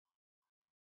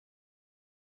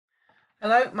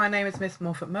Hello, my name is Miss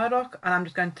Morford Murdoch, and I'm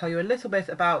just going to tell you a little bit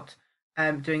about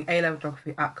doing A-level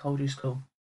geography at Coldy School.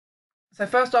 So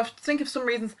first off, think of some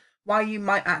reasons why you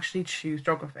might actually choose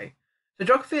geography. So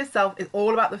geography itself is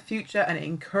all about the future and it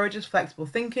encourages flexible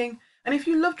thinking. And if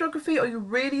you love geography or you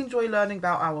really enjoy learning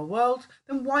about our world,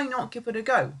 then why not give it a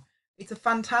go? It's a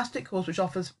fantastic course which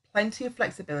offers plenty of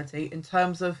flexibility in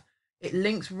terms of it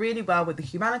links really well with the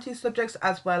humanities subjects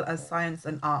as well as science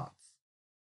and arts.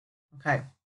 Okay.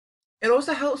 It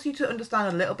also helps you to understand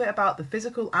a little bit about the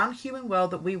physical and human world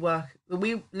that we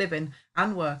live in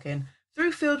and work in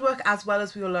through fieldwork as well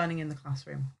as we are learning in the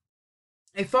classroom.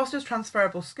 It fosters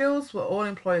transferable skills what all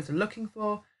employers are looking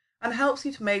for and helps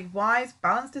you to make wise,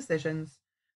 balanced decisions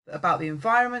about the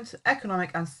environment, economic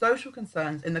and social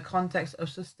concerns in the context of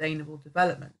sustainable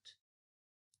development.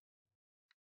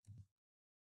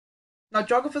 Now,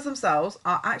 geographers themselves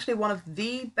are actually one of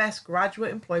the best graduate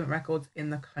employment records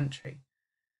in the country.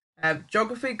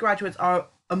 Geography graduates are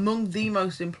among the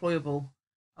most employable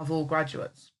of all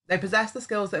graduates. They possess the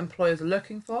skills that employers are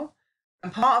looking for,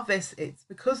 and part of this it's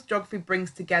because geography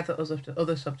brings together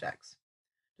other subjects.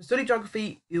 To study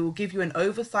geography, it will give you an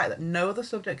oversight that no other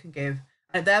subject can give,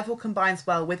 and it therefore combines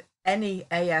well with any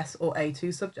AS or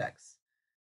A2 subjects.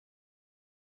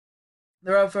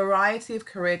 There are a variety of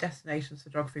career destinations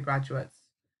for geography graduates.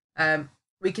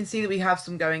 We can see that we have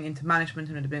some going into management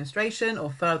and administration or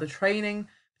further training,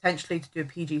 potentially to do a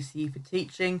PGCE for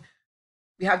teaching.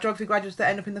 We have geography graduates that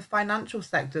end up in the financial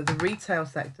sector, the retail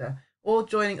sector, or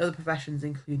joining other professions,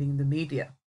 including the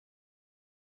media.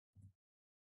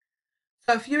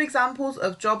 So a few examples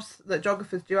of jobs that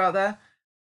geographers do out there.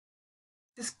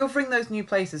 Discovering those new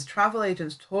places, travel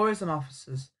agents, tourism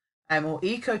officers, or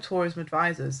ecotourism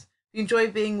advisors. If you enjoy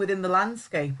being within the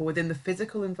landscape or within the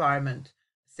physical environment,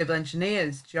 civil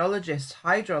engineers, geologists,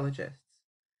 hydrologists.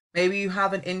 Maybe you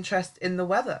have an interest in the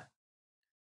weather.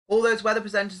 All those weather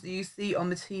presenters that you see on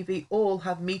the TV all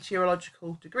have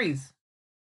meteorological degrees.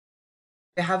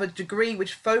 They have a degree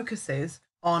which focuses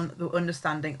on the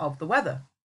understanding of the weather.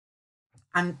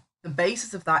 And the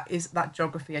basis of that is that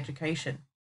geography education.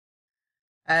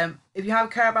 If you have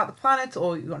care about the planet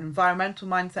or you've got an environmental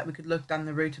mindset, we could look down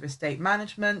the route of estate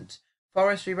management,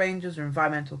 forestry rangers, or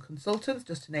environmental consultants,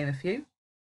 just to name a few.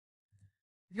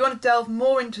 If you want to delve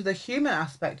more into the human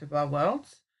aspect of our world,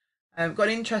 got an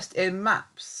interest in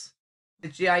maps, the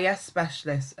GIS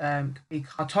specialists, could be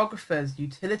cartographers,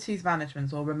 utilities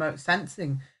management, or remote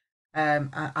sensing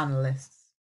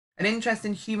analysts. An interest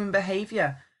in human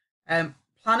behaviour,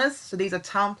 planners, so these are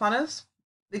town planners.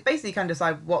 They basically can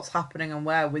decide what's happening and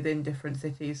where within different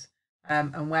cities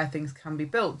and where things can be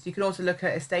built. You can also look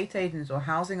at estate agents or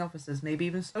housing officers, maybe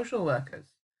even social workers.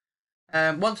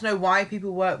 Want to know why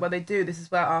people work where they do? This is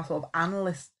where our sort of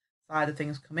analyst side of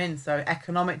things come in. So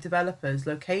economic developers,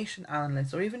 location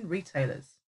analysts, or even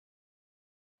retailers.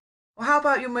 Well, how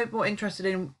about you're more interested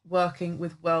in working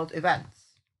with world events?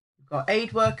 We've got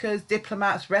aid workers,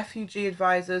 diplomats, refugee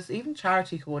advisors, even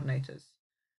charity coordinators.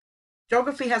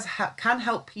 Geography can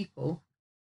help people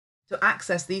to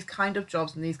access these kind of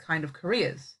jobs and these kind of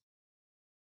careers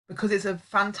because it's a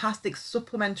fantastic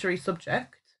supplementary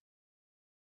subject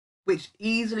which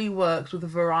easily works with a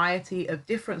variety of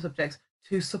different subjects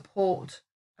to support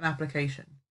an application,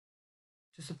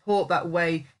 to support that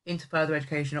way into further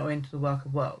education or into the worker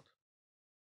world.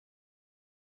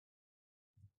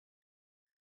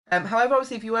 However,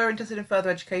 obviously, if you were interested in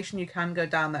further education, you can go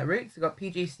down that route. So you've got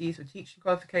PGCEs for teaching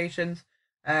qualifications,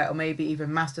 or maybe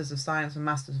even Masters of Science and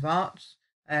Masters of Arts,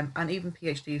 and even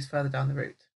PhDs further down the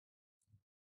route.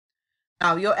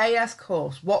 Now, your AS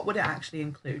course, what would it actually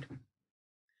include?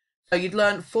 So you'd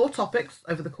learn 4 topics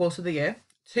over the course of the year,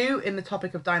 2 in the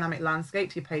topic of dynamic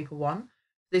landscape, your paper 1.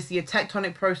 This is your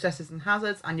tectonic processes and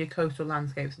hazards and your coastal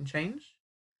landscapes and change.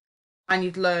 And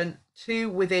you'd learn 2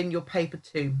 within your paper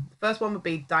 2. The first one would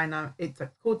be it's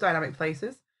called dynamic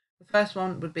places. The first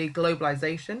one would be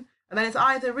globalization, and then it's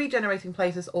either regenerating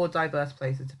places or diverse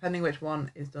places, depending which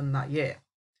one is done that year.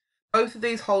 Both of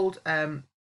these hold the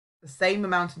same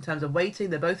amount in terms of weighting.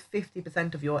 They're both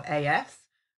 50% of your AS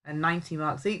and 90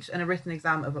 marks each, and a written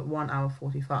exam of 1 hour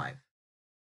 45.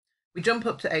 We jump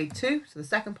up to A2, so the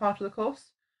second part of the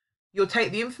course. You'll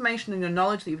take the information and your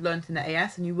knowledge that you've learned in the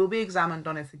AS and you will be examined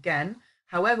on it again.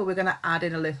 However, we're going to add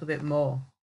in a little bit more.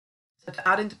 So to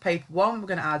add into paper 1, we're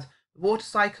going to add the water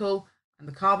cycle and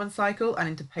the carbon cycle, and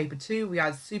into paper 2, we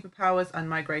add superpowers and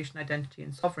migration, identity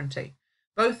and sovereignty.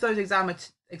 Both those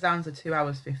exams are 2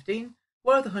 hours 15,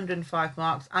 worth 105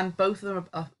 marks, and both of them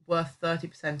are worth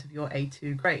 30% of your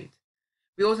A2 grade.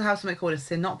 We also have something called a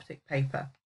synoptic paper.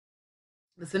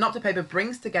 The synoptic paper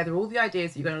brings together all the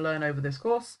ideas that you're going to learn over this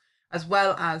course, as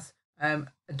well as a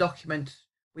document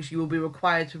which you will be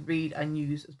required to read and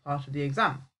use as part of the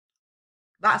exam.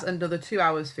 That's another 2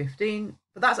 hours 15,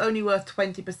 but that's only worth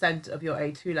 20% of your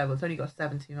A2 level. It's only got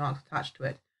 70 marks attached to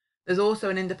it. There's also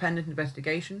an independent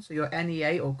investigation, so your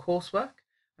NEA or coursework,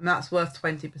 and that's worth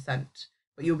 20%.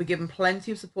 But you'll be given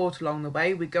plenty of support along the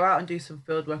way. We go out and do some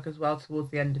field work as well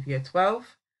towards the end of year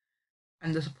 12,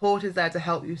 and the support is there to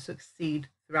help you succeed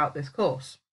throughout this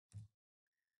course.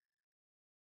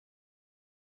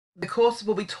 The course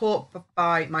will be taught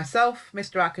by myself,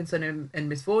 Mr. Atkinson, and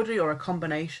Miss Vaudry, or a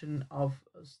combination of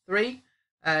us three.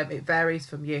 It varies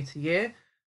from year to year,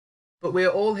 but we're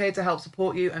all here to help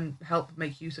support you and help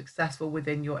make you successful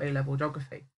within your A-level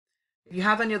geography. If you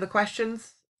have any other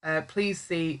questions, please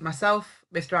see myself,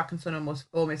 Mr. Atkinson,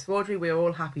 or Miss Vaudry. We're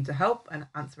all happy to help and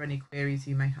answer any queries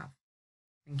you may have.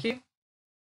 Thank you.